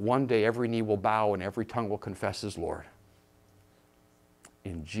 that one day every knee will bow and every tongue will confess is Lord.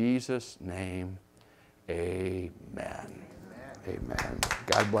 In Jesus' name, amen. Amen.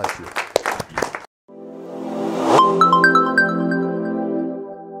 God bless you.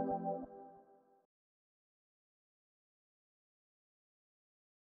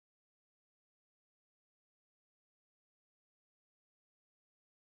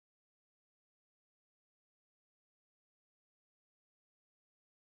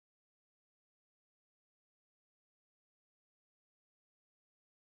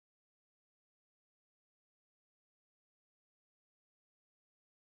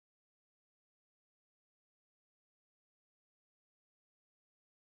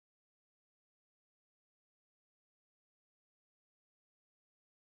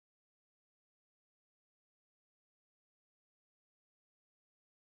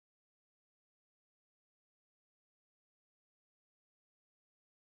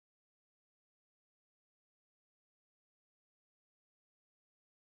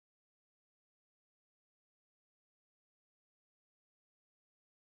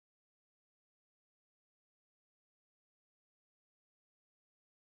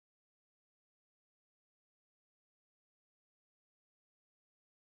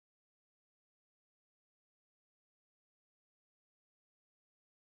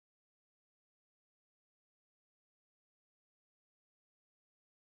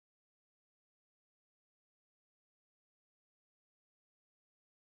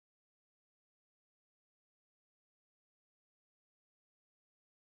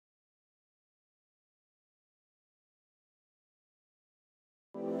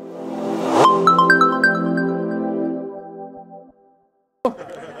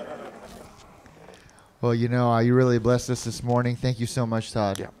 Well, you know, you really blessed us this morning. Thank you so much,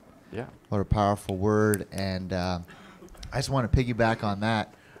 Todd. Yeah. Yeah. What a powerful word. And I just want to piggyback on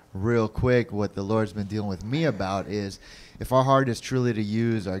that real quick. What the Lord's been dealing with me about is if our heart is truly to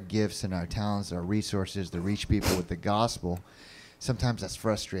use our gifts and our talents, our resources to reach people with the gospel, sometimes that's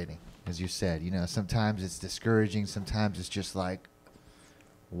frustrating, as you said. You know, sometimes it's discouraging. Sometimes it's just like,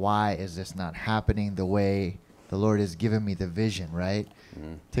 why is this not happening the way the Lord has given me the vision, right?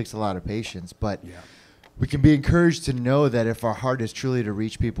 Mm-hmm. Takes a lot of patience, but we can be encouraged to know that if our heart is truly to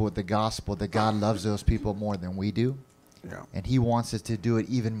reach people with the gospel, that God loves those people more than we do. Yeah. And he wants us to do it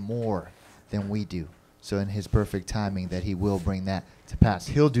even more than we do. So in his perfect timing that he will bring that to pass.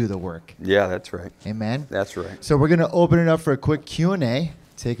 He'll do the work. Yeah, that's right. Amen. That's right. So we're going to open it up for a quick Q&A.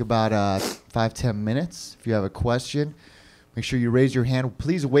 Take about 5-10 minutes. If you have a question, make sure you raise your hand.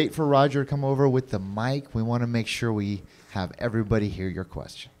 Please wait for Roger to come over with the mic. We want to make sure we have everybody hear your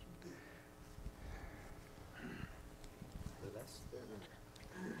question.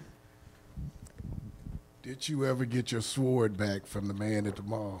 Did you ever get your sword back from the man at the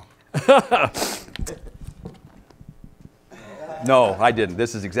mall? No, I didn't.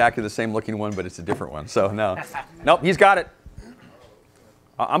 This is exactly the same looking one, but it's a different one. So no. Nope, he's got it.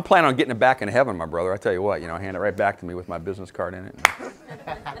 I'm planning on getting it back in heaven, my brother. I tell you what, hand it right back to me with my business card in it.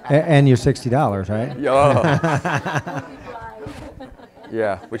 And your $60, right?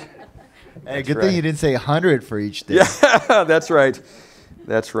 Yeah. Hey, good thing you didn't say 100 for each day. Yeah, that's right.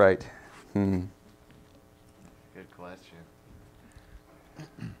 That's right. Good question.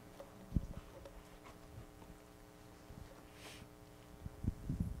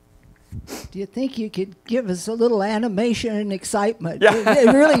 Do you think you could give us a little animation and excitement? Yeah.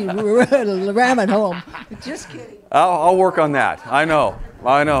 Really ram it home. Just kidding. I'll work on that. I know.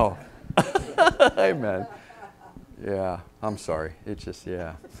 Amen. Yeah, I'm sorry. It's just,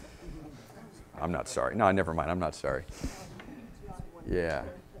 yeah. I'm not sorry. No, never mind. I'm not sorry. Yeah.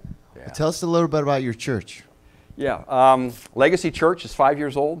 Yeah. Tell us a little bit about your church. Yeah. Legacy Church is 5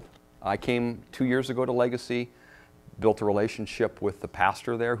 years old. I came 2 years ago to Legacy, built a relationship with the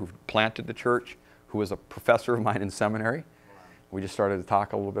pastor there who planted the church, who was a professor of mine in seminary. We just started to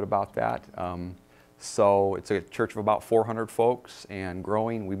talk a little bit about that. So it's a church of about 400 folks and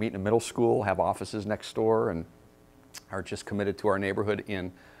growing. We meet in a middle school, have offices next door, and are just committed to our neighborhood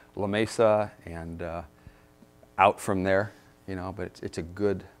in La Mesa and out from there, you know, but it's a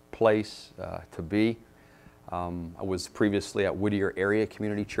good place to be. I was previously at Whittier Area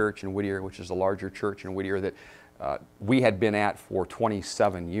Community Church in Whittier, which is a larger church in Whittier that we had been at for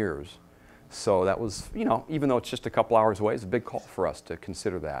 27 years. So that was, you know, even though it's just a couple hours away, it's a big call for us to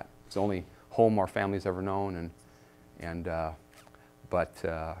consider that. It's the only home our family's ever known, but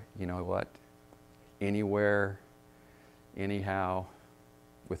you know what? Anywhere, anyhow,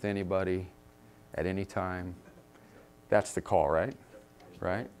 with anybody, at any time, that's the call, right?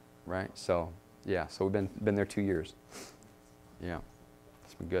 Right? Right? So, yeah, so we've been there 2 years. Yeah,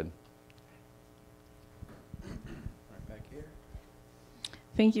 it's been good. Right back here.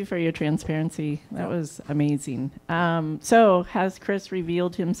 Thank you for your transparency. That was amazing. So has Chris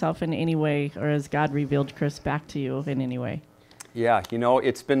revealed himself in any way, or has God revealed Chris back to you in any way? Yeah, you know,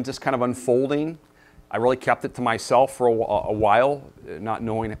 it's been just kind of unfolding. I really kept it to myself for a while, not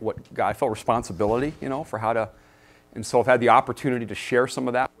knowing what God, I felt responsibility, you know, for how to, and so I've had the opportunity to share some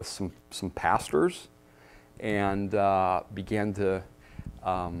of that with some pastors, and began to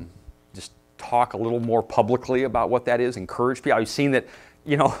just talk a little more publicly about what that is, encourage people. I've seen that,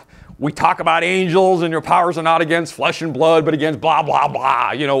 you know, we talk about angels and your powers are not against flesh and blood, but against blah, blah,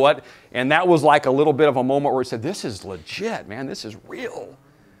 blah, you know what? And that was like a little bit of a moment where I said, this is legit, man, this is real.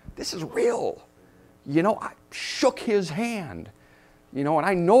 This is real. You know, I shook his hand, you know, and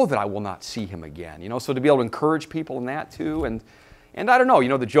I know that I will not see him again, you know, so to be able to encourage people in that too, and I don't know, you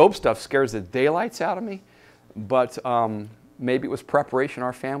know, the Job stuff scares the daylights out of me, but maybe it was preparation.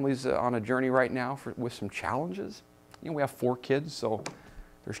 Our family's on a journey right now with some challenges. You know, we have 4 kids, so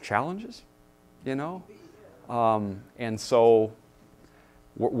there's challenges, you know, and so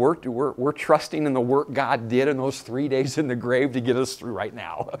we're trusting in the work God did in those 3 days in the grave to get us through right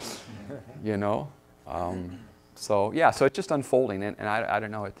now, you know. So yeah, so it's just unfolding, and I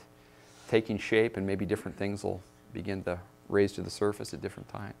don't know, it's taking shape, and maybe different things will begin to raise to the surface at different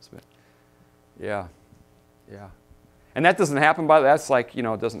times. But yeah, yeah, and that doesn't happen that's like, you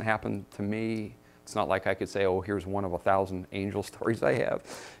know, it doesn't happen to me. It's not like I could say, oh, here's one of 1,000 angel stories I have.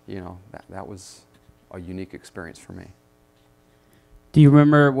 You know, that was a unique experience for me. Do you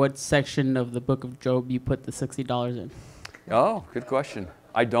remember what section of the book of Job you put the $60 in? Oh, good question.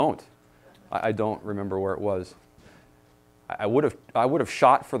 I don't. I don't remember where it was. I would have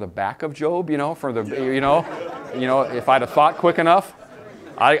shot for the back of Job, you know, for the, you know, if I'd have thought quick enough.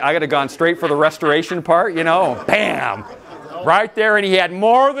 I could have gone straight for the restoration part, you know, bam, right there, and he had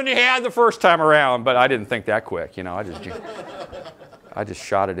more than he had the first time around. But I didn't think that quick, you know. I just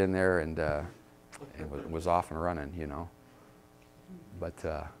shot it in there and was off and running, you know. But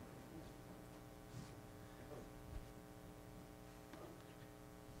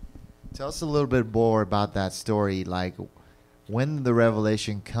tell us a little bit more about that story. Like, when did the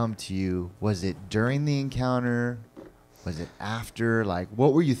revelation come to you? Was it during the encounter? Was it after? Like,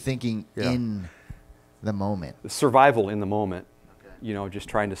 what were you thinking in the moment? The survival in the moment, you know, just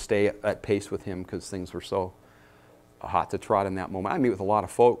trying to stay at pace with him because things were so hot to trot in that moment. I meet with a lot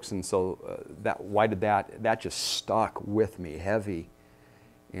of folks, and so that just stuck with me heavy.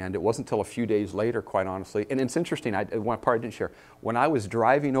 And it wasn't until a few days later, quite honestly, and it's interesting, one part I didn't share. When I was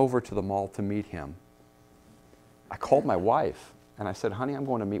driving over to the mall to meet him, I called my wife, and I said, honey, I'm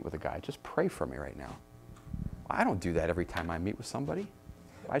going to meet with a guy. Just pray for me right now. I don't do that every time I meet with somebody.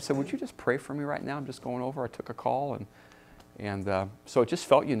 I said, would you just pray for me right now? I'm just going over. I took a call, and so it just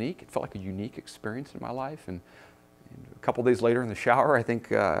felt unique. It felt like a unique experience in my life. And a couple days later in the shower, I think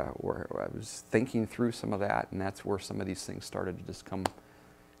where I was thinking through some of that, and that's where some of these things started to just come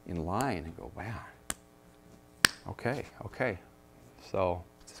in line and go, wow, okay. So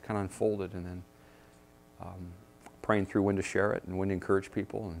it just kind of unfolded, and then praying through when to share it and when to encourage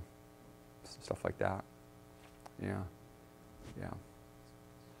people and stuff like that. Yeah.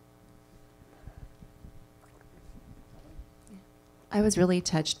 I was really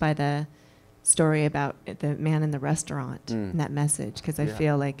touched by the story about the man in the restaurant and that message, because I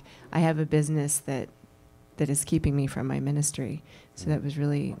feel like I have a business that is keeping me from my ministry. So that was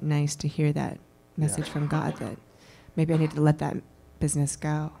really nice to hear that message from God that maybe I need to let that business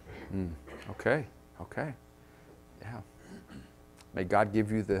go. Okay. Yeah. May God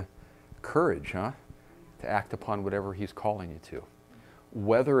give you the courage, huh? To act upon whatever he's calling you to.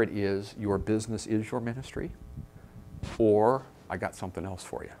 Whether it is your business is your ministry, or I got something else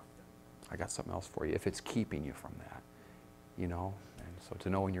for you. I got something else for you, if it's keeping you from that, you know. And so to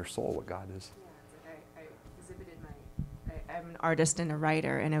know in your soul what God is. Yeah, I exhibited I'm an artist and a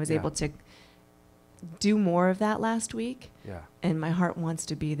writer, and I was able to do more of that last week. Yeah. And my heart wants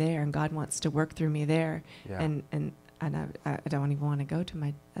to be there, and God wants to work through me there. Yeah. And I don't even want to go to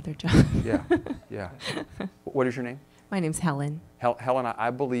my other job. Yeah, yeah. What is your name? My name's Helen. Helen,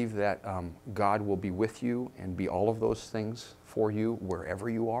 I believe that God will be with you and be all of those things for you wherever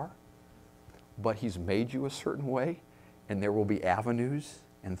you are. But he's made you a certain way, and there will be avenues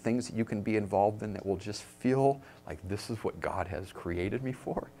and things that you can be involved in that will just feel like this is what God has created me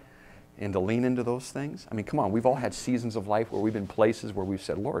for. And to lean into those things. I mean, come on, we've all had seasons of life where we've been places where we've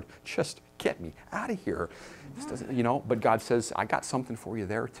said, Lord, just get me out of here. This doesn't, you know, but God says, I got something for you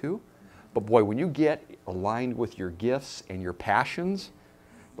there too. But boy, when you get aligned with your gifts and your passions,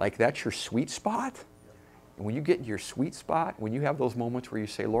 like that's your sweet spot. And when you get in your sweet spot, when you have those moments where you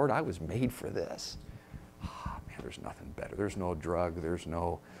say, Lord, I was made for this. Oh, man, there's nothing better. There's no drug, there's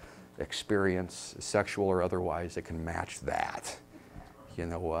no experience, sexual or otherwise, that can match that. You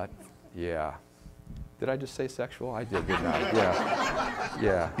know what? Yeah. Did I just say sexual? I did, didn't I? Yeah.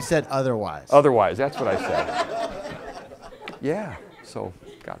 Yeah. You said otherwise. Otherwise, that's what I said. Yeah. So,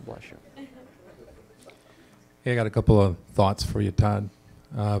 God bless you. Hey, I got a couple of thoughts for you, Todd.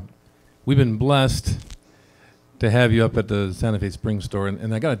 We've been blessed to have you up at the Santa Fe Springs store,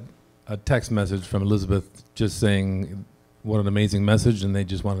 and I got a text message from Elizabeth just saying what an amazing message, and they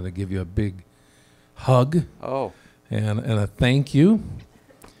just wanted to give you a big hug. Oh. And a thank you.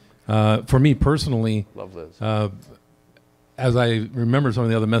 For me personally, love Liz. As I remember some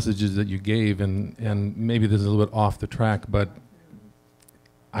of the other messages that you gave, and maybe this is a little bit off the track, but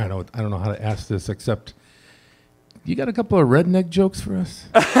I don't know how to ask this except, you got a couple of redneck jokes for us?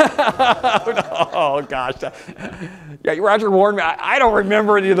 Oh gosh, yeah. Roger warned me. I don't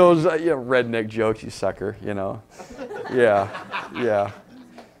remember any of those redneck jokes, you sucker. You know, yeah, yeah.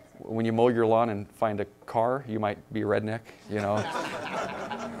 When you mow your lawn and find a car, you might be a redneck, you know.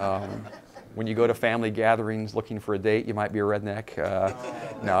 When you go to family gatherings looking for a date, you might be a redneck.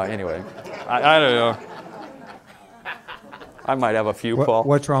 No, anyway, I don't know. I might have a few, Paul.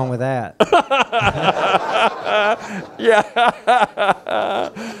 What's wrong with that? Yeah.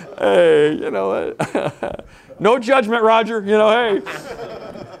 Hey, you know what? No judgment, Roger. You know, hey.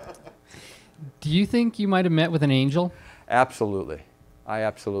 Do you think you might have met with an angel? Absolutely. I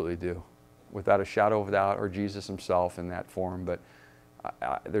absolutely do, without a shadow of a doubt, or Jesus himself in that form. But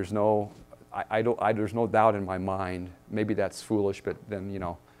there's no, there's no doubt in my mind. Maybe that's foolish, but then, you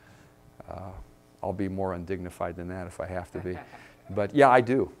know, I'll be more undignified than that if I have to be. But yeah, I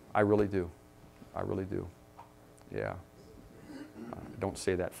do. I really do. I really do. Yeah. Don't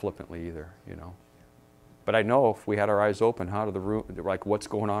say that flippantly either, you know. But I know if we had our eyes open, how to the room, like what's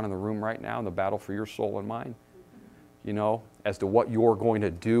going on in the room right now in the battle for your soul and mine, you know, as to what you're going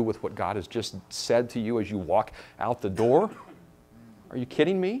to do with what God has just said to you as you walk out the door. Are you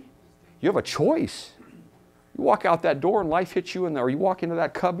kidding me? You have a choice. You walk out that door and life hits you or you walk into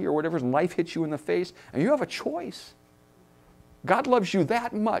that cubby or whatever and life hits you in the face, and you have a choice. God loves you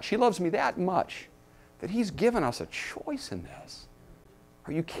that much. He loves me that much that he's given us a choice in this.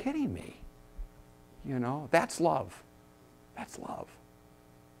 Are you kidding me? You know, that's love. That's love.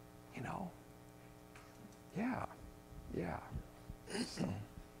 You know? Yeah. Yeah. So.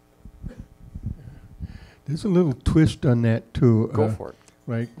 There's a little twist on that too. Go for it.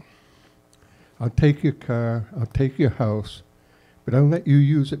 Right? I'll take your car, I'll take your house, but I'll let you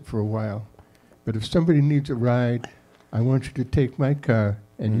use it for a while. But if somebody needs a ride, I want you to take my car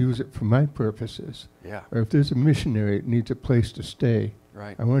and use it for my purposes. Yeah. Or if there's a missionary that needs a place to stay,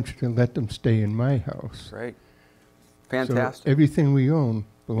 right. I want you to let them stay in my house. Right. Fantastic. So everything we own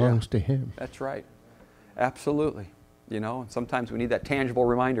belongs to him. That's right. Absolutely. You know, and sometimes we need that tangible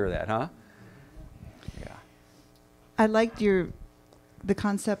reminder of that, huh? Yeah. I liked the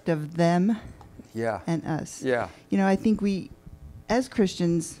concept of them and us. Yeah. You know, I think we, as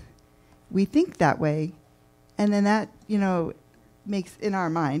Christians, we think that way, and then that, you know, makes, in our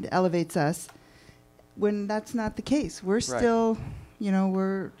mind, elevates us, when that's not the case. We're still, you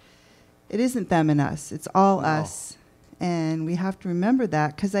know, it isn't them and us. It's all us. And we have to remember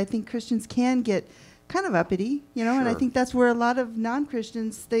that, because I think Christians can get kind of uppity, you know, and I think that's where a lot of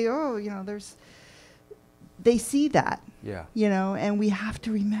non-Christians, they see that. Yeah. You know, and we have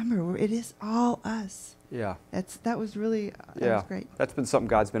to remember it is all us. Yeah. That was really that was great. That's been something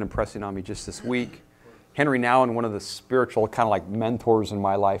God's been impressing on me just this week, Henry Nouwen, one of the spiritual kind of like mentors in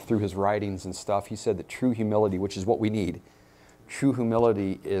my life through his writings and stuff, he said that true humility, which is what we need, true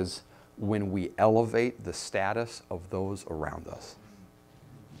humility is when we elevate the status of those around us.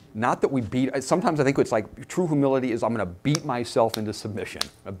 Not that we beat, sometimes I think it's like true humility is I'm going to beat myself into submission.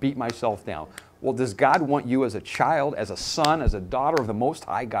 I beat myself down. Well, does God want you as a child, as a son, as a daughter of the Most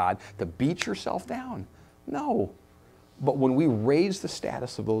High God to beat yourself down? No. But when we raise the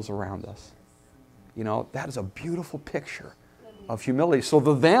status of those around us, you know, that is a beautiful picture of humility. So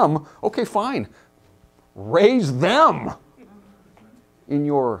the them, okay, fine. Raise them in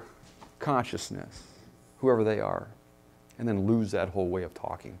your consciousness, whoever they are, and then lose that whole way of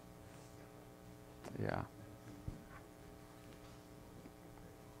talking. Yeah.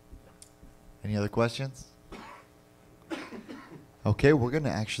 Any other questions? Okay, we're going to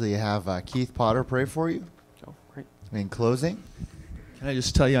actually have Keith Potter pray for you. Oh, great. In closing. Can I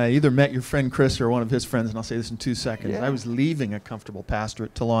just tell you, I either met your friend Chris or one of his friends, and I'll say this in 2 seconds. Yeah. I was leaving a comfortable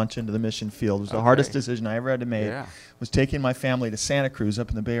pastorate to launch into the mission field. It was the hardest decision I ever had to make. Yeah. Was taking my family to Santa Cruz up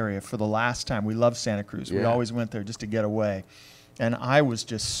in the Bay Area for the last time. We love Santa Cruz. We Yeah. always went there just to get away. And I was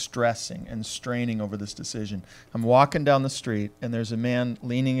just stressing and straining over this decision. I'm walking down the street, and there's a man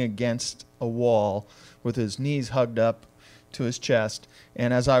leaning against a wall with his knees hugged up to his chest.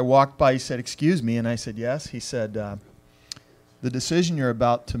 And as I walked by, he said, "Excuse me." And I said, "Yes." He said, "The decision you're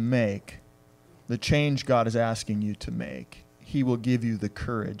about to make, the change God is asking you to make, He will give you the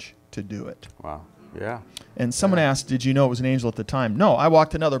courage to do it." Wow. Yeah. And someone asked, "Did you know it was an angel at the time?" No, I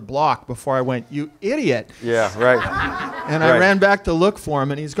walked another block before I went, "You idiot." Yeah, right. And I ran back to look for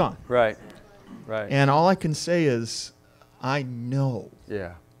him, and he's gone. Right. Right. And all I can say is, I know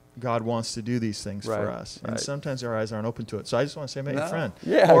Yeah. God wants to do these things Right, for us. And right. sometimes our eyes aren't open to it. So I just want to say, make a friend.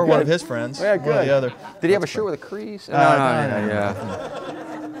 Yeah, or one good. of his friends. Yeah, One or good. the other. Did he have a shirt with a crease? No, Yeah.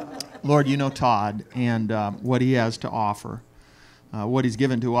 Lord, you know Todd and what he has to offer. What he's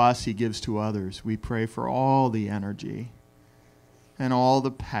given to us, he gives to others. We pray for all the energy and all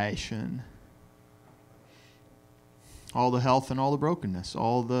the passion, all the health and all the brokenness,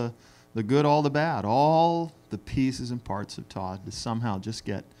 all the good, all the bad, all the pieces and parts of Todd to somehow just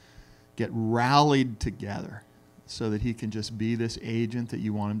get rallied together so that he can just be this agent that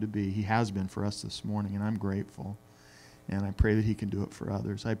you want him to be. He has been for us this morning, and I'm grateful. And I pray that he can do it for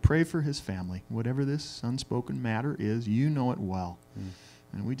others. I pray for his family. Whatever this unspoken matter is, you know it well.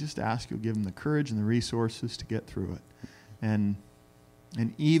 And we just ask you'll give him the courage and the resources to get through it. And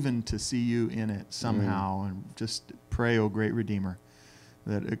even to see you in it somehow. And just pray, O great Redeemer,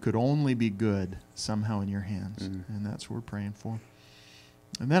 that it could only be good somehow in your hands. And that's what we're praying for.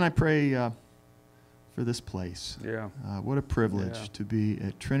 And then I pray for this place. Yeah. What a privilege to be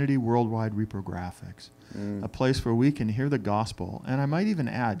at Trinity Worldwide Reprographics, a place where we can hear the gospel. And I might even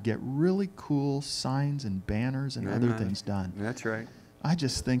add, get really cool signs and banners and other things done. That's right. I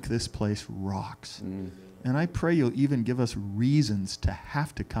just think this place rocks. And I pray you'll even give us reasons to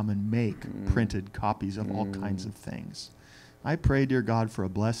have to come and make printed copies of all kinds of things. I pray, dear God, for a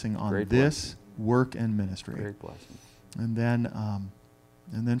blessing on Great this work and ministry. Great blessing.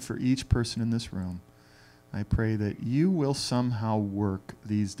 And then for each person in this room, I pray that you will somehow work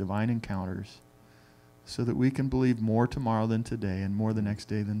these divine encounters so that we can believe more tomorrow than today and more the next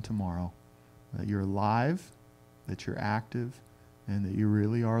day than tomorrow. That you're alive, that you're active, and that you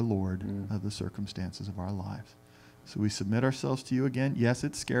really are Lord of the circumstances of our lives. So we submit ourselves to you again. Yes,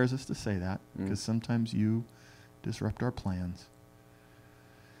 it scares us to say that because sometimes you disrupt our plans.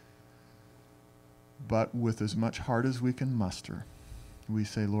 But with as much heart as we can muster, we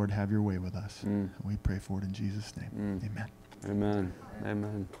say, Lord, have your way with us. And we pray for it in Jesus' name. Amen. Amen.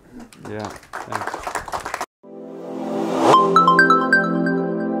 Amen. Yeah. Thanks.